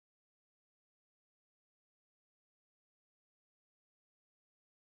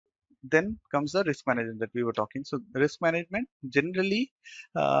then comes the risk management that we were talking. So risk management generally,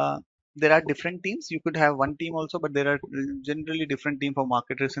 there are different teams. You could have one team also, but there are generally different team for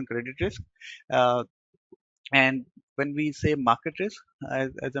market risk and credit risk. Uh, and when we say market risk,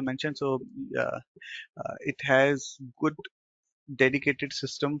 as I mentioned, so uh, it has good dedicated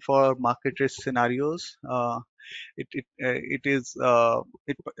system for market risk scenarios. It has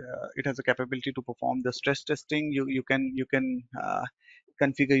a capability to perform the stress testing. You can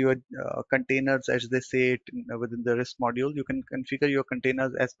configure your containers, as they say it within the risk module. You can configure your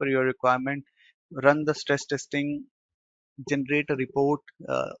containers as per your requirement, run the stress testing, generate a report.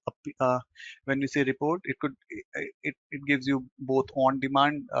 When we say report, it gives you both on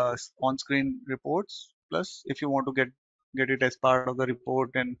demand on screen reports, plus if you want to get it as part of the report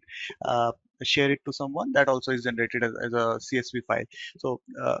and uh, share it to someone, that also is generated as a CSV file. So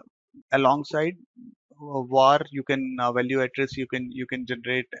alongside var, you can value at risk, you can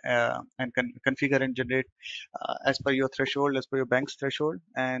generate and configure and generate as per your threshold, as per your bank's threshold,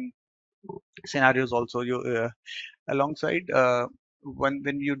 and scenarios also. You alongside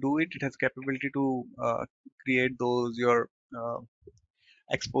when you do it, it has capability to create those your uh,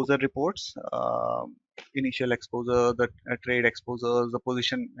 exposure reports, initial exposure, the trade exposures, the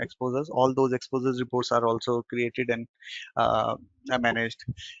position exposures. All those exposures reports are also created and are managed.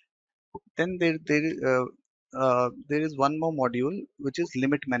 Then there is one more module, which is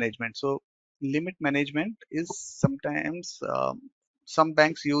limit management. So limit management is sometimes some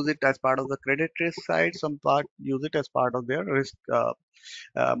banks use it as part of the credit risk side, some part use it as part of their risk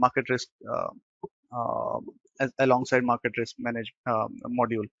market risk uh, alongside market risk manage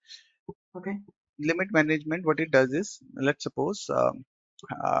module. Okay. Limit management, what it does is, let's suppose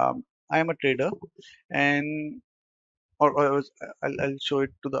I am a trader, and or I'll show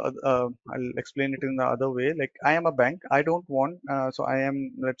it to the I'll explain it in the other way. Like, I am a bank, I don't want so I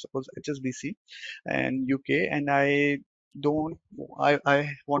am, let's suppose, HSBC and UK, and don't I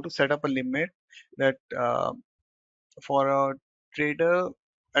want to set up a limit that for a trader,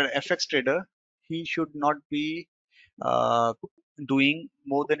 an FX trader, he should not be uh, doing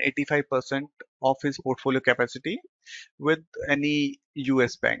more than 85% of his portfolio capacity with any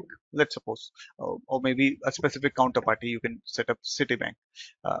US bank, let's suppose, or maybe a specific counterparty. You can set up Citibank.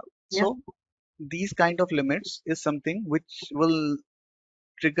 Yeah. So these kind of limits is something which will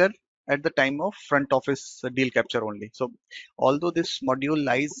trigger at the time of front office deal capture only. So although this module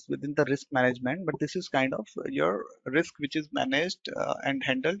lies within the risk management, but this is kind of your risk which is managed and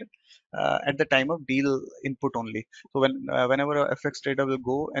handled at the time of deal input only. So whenever a FX trader will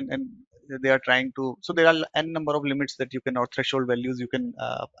go and they are trying to, so there are n number of limits that you can, or threshold values you can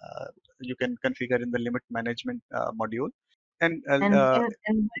configure in the limit management module. And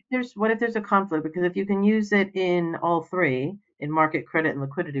And what if there's a conflict? Because if you can use it in all three, in market, credit, and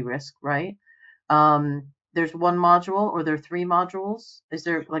liquidity risk, right? There's one module, or there are three modules. Is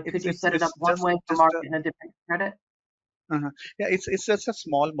there, like, could it's you it's set it up it's one way for just market and a different credit? Yeah, it's just a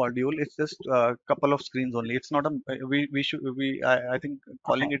small module. It's just a couple of screens only. It's not a we should we I think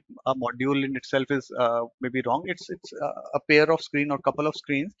calling Okay. it a module in itself is maybe wrong. It's a pair of screen or couple of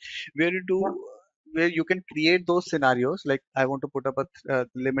screens where you do Yep. where you can create those scenarios, like I want to put up a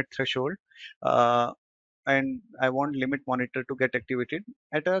limit threshold. Uh, and I want limit monitor to get activated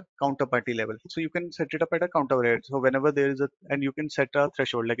at a counterparty level. So you can set it up at a counterparty. So whenever there is a, and you can set a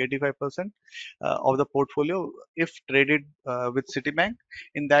threshold like 85% of the portfolio if traded with Citibank.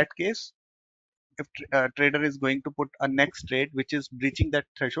 In that case, if trader is going to put a next trade which is breaching that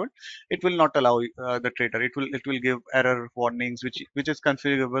threshold, it will not allow the trader. It will give error warnings, which is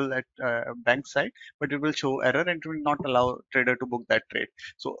configurable at bank side, but it will show error and it will not allow trader to book that trade.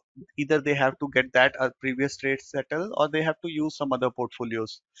 So either they have to get that previous trade settled, or they have to use some other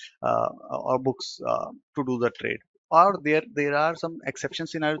portfolios or books to do the trade. Or there are some exception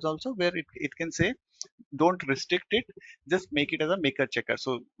scenarios also where it can say, don't restrict it, just make it as a maker checker.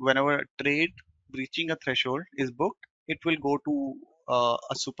 So whenever a trade breaching a threshold is booked, it will go to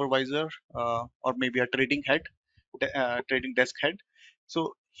a supervisor or maybe a trading head, trading desk head.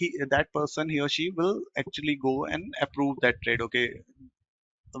 So that person, he or she will actually go and approve that trade. Okay,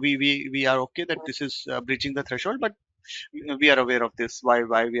 we are okay that this is breaching the threshold, but we are aware of this, why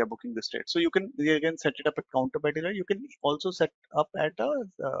we are booking this trade. So you can set it up at counterparty level. You can also set up at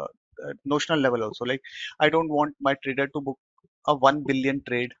a notional level also. Like, I don't want my trader to book a 1 billion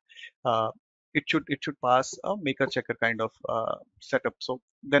trade. uh, it should pass a maker checker kind of setup. So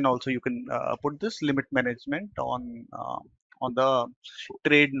then also you can put this limit management on the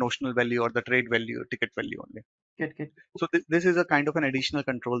trade notional value or the trade value, ticket value only. Good. Good. So this is a kind of an additional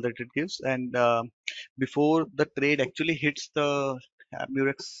control that it gives. And before the trade actually hits the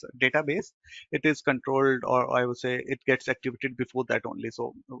Murex database, it is controlled, or I would say it gets activated before that only.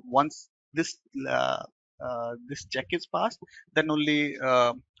 So once this this check is passed, then only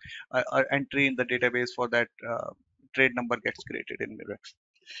entry in the database for that trade number gets created in Murex.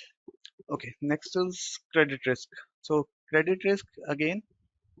 Okay, next is credit risk. So credit risk again,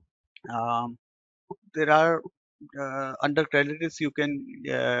 um, there are under credit risk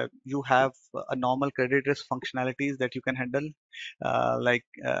you have a normal credit risk functionalities that you can handle, like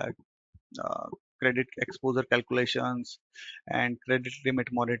uh, credit exposure calculations and credit limit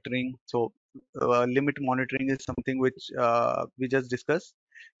monitoring. So limit monitoring is something which we just discussed.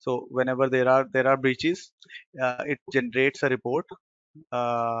 So whenever there are breaches, it generates a report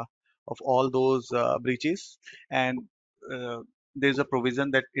uh, of all those breaches, and uh, there's a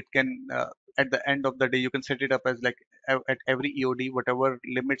provision that it can at the end of the day you can set it up as like at every EOD whatever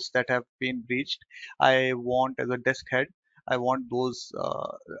limits that have been breached, I want as a desk head, I want those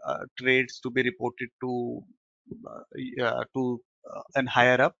trades to be reported to and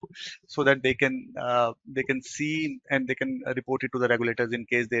higher up, so that they can see and they can report it to the regulators in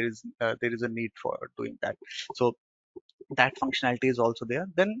case there is a need for doing that. So that functionality is also there.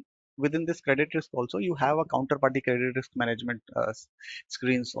 Then within this credit risk also you have a counterparty credit risk management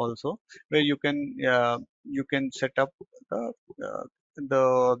screens also, where you can set up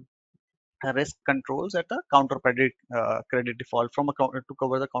the risk controls at the counterparty credit default from to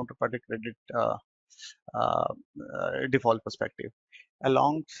cover the counterparty credit uh, default perspective.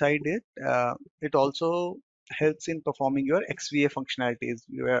 Alongside it, it also helps in performing your XVA functionalities,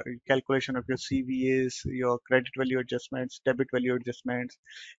 your calculation of your CVAs, your credit value adjustments, debit value adjustments,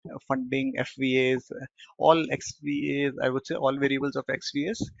 funding, FVAs, all XVAs, I would say all variables of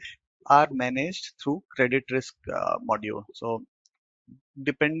XVAs are managed through credit risk module. So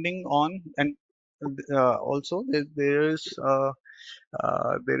depending on, and also there is a,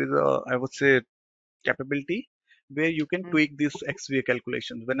 I would say, capability where you can Mm. tweak these XVA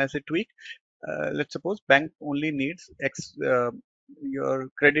calculations. When I say tweak, let's suppose bank only needs your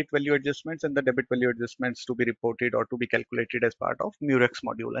credit value adjustments and the debit value adjustments to be reported or to be calculated as part of Murex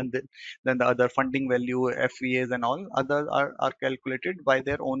module, and then the other funding value, FVAs and all others are calculated by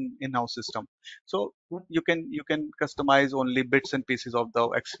their own in-house system. So Yep. you can customize only bits and pieces of the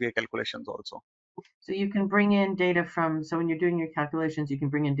XVA calculations also. So you can bring in data from, so when you're doing your calculations, you can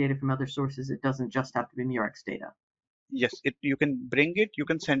bring in data from other sources. It doesn't just have to be Murex data. Yes, it you can bring it, you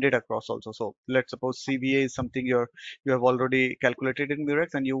can send it across also. So let's suppose CVA is something you have already calculated in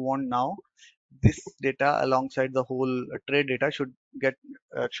Murex, and you want now this data alongside the whole trade data get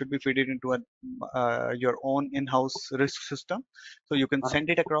should be fed into your own in-house risk system. So you can Uh, send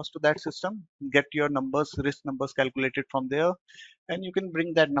it across to that system, get your numbers, risk numbers calculated from there, and you can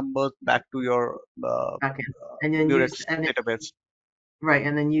bring that numbers back to your Backend. And then use, Murex and then, database. right,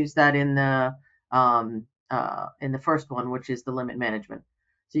 and then use that in the first one, which is the limit management.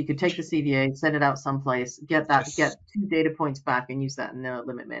 So you could take the CVA, send it out someplace, Yes. get 2 data points back, and use that in the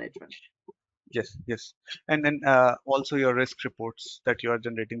limit management. Yes, yes, and then also your risk reports that you are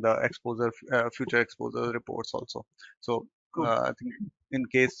generating, the exposure, future exposure reports also. So Cool, I think in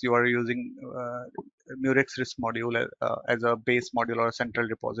case you are using Murex risk module as a base module or a central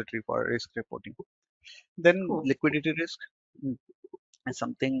repository for risk reporting, then cool. liquidity risk mm, is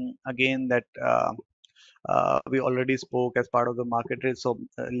something again that we already spoke as part of the market risk. So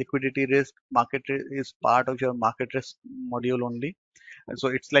liquidity risk, market risk is part of your market risk module only. And so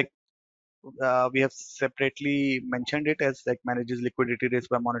it's like we have separately mentioned it as like manages liquidity risk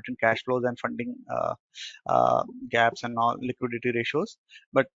by monitoring cash flows and funding uh, gaps and all liquidity ratios.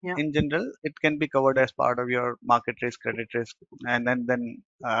 But Yeah. in general, it can be covered as part of your market risk, credit risk, and then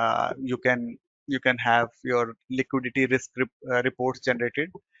you can have your liquidity risk reports generated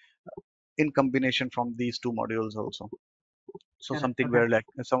in combination from these two modules also. So Got it. something Okay. where like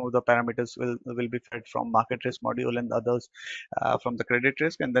some of the parameters will be fed from market risk module and others from the credit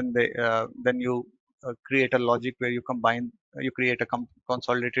risk, and then you create a logic where you combine, you create a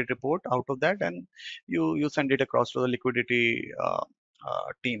consolidated report out of that, and you send it across to the liquidity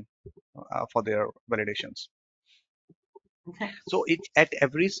team for their validations. Okay. So it at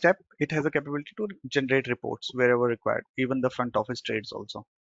every step it has a capability to generate reports wherever required, even the front office trades also.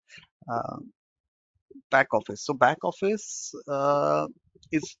 Uh, Back office. So back office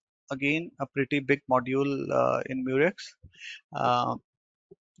is again a pretty big module in Murex. Uh,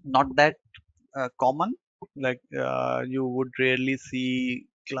 Not that common. Like you would rarely see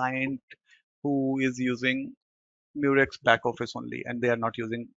client who is using Murex back office only, and they are not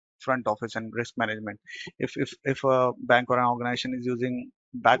using front office and risk management. If a bank or an organization is using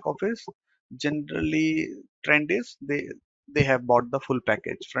back office, generally trend is they have bought the full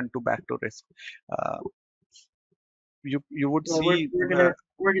package, front to back to risk. Uh, you would Yeah, we're see, we're gonna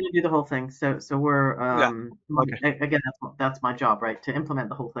we're gonna do the whole thing. So we're yeah, okay, again, that's my job, right? To implement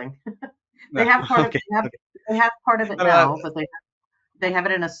the whole thing. yeah, okay, okay. They have part of it No, no, now, but they have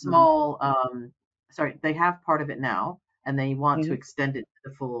it in a mhm, small sorry, they have part of it now and they want to mhm. extend it to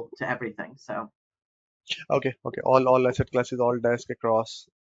the full to everything. So Okay, okay. All asset classes, all desk across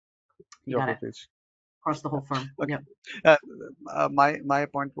you got it geographies. across the whole firm. Okay. Yep. Uh, my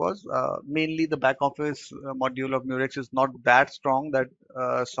point was mainly the back office module of Murex is not that strong that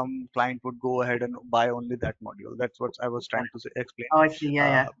some client would go ahead and buy only that module. That's what I was trying to explain. Oh, I see. Yeah,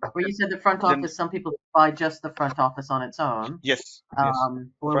 yeah. Where you said the front Then office, some people buy just the front office on its own, yes, yes.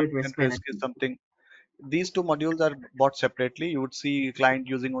 or Front with end risk risk is management. something. These two modules are bought separately. You would see client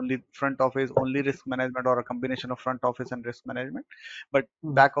using only front office, only risk management, or a combination of front office and risk management. But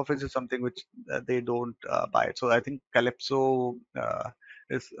Hmm. back office is something which they don't buy it. So I think Calypso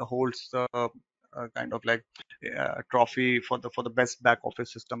is holds kind of like trophy for the best back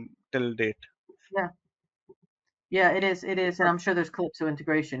office system till date. Yeah, yeah, it is. It is, and I'm sure there's Calypso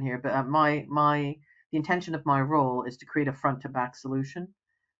integration here. But the intention of my role is to create a front to back solution.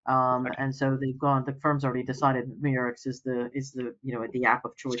 Okay, And so they've gone. The firm's already decided Murex is the the app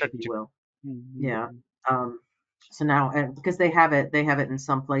of choice, if you strategic. will. Yeah. Mm-hmm. Um, so now, because they have it in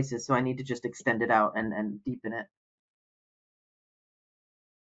some places, so I need to just extend it out and deepen it.